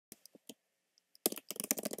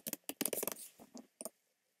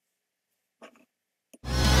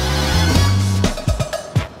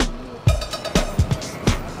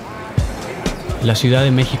La Ciudad de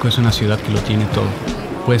México es una ciudad que lo tiene todo.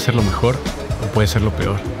 Puede ser lo mejor o puede ser lo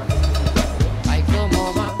peor.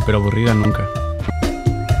 Pero aburrida nunca.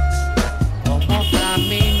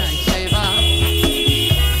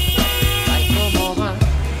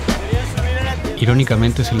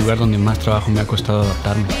 Irónicamente es el lugar donde más trabajo me ha costado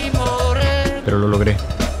adaptarme. Pero lo logré.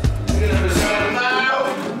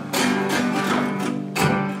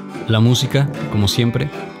 La música, como siempre,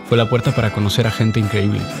 fue la puerta para conocer a gente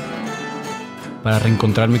increíble. Para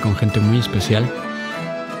reencontrarme con gente muy especial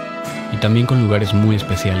y también con lugares muy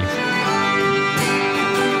especiales.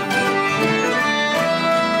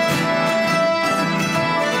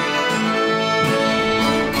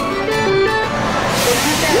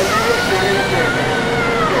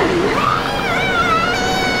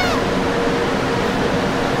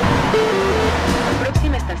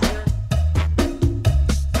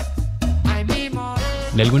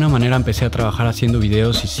 De alguna manera empecé a trabajar haciendo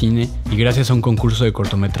videos y cine, y gracias a un concurso de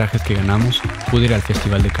cortometrajes que ganamos, pude ir al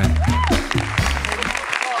Festival de Cannes.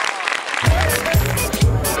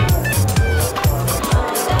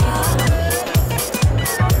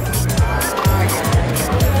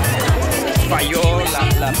 Falló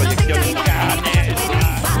la proyección en Cannes.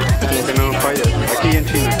 Que no falla, aquí en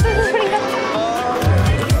China.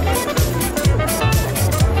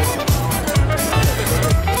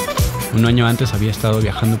 Un año antes había estado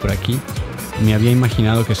viajando por aquí y me había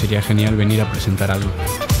imaginado que sería genial venir a presentar algo.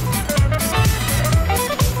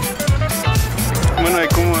 Bueno, ¿y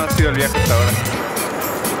cómo ha sido el viaje hasta ahora?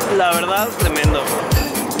 La verdad, tremendo.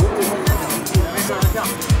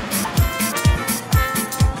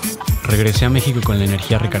 Regresé a México con la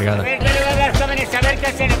energía recargada.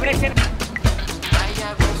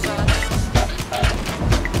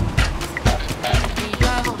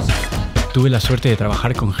 Tuve la suerte de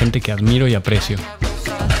trabajar con gente que admiro y aprecio.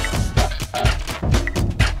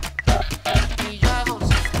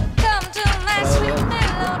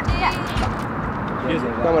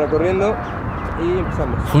 Cámara corriendo y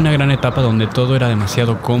empezamos. Fue una gran etapa donde todo era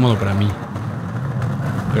demasiado cómodo para mí.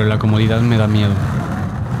 Pero la comodidad me da miedo.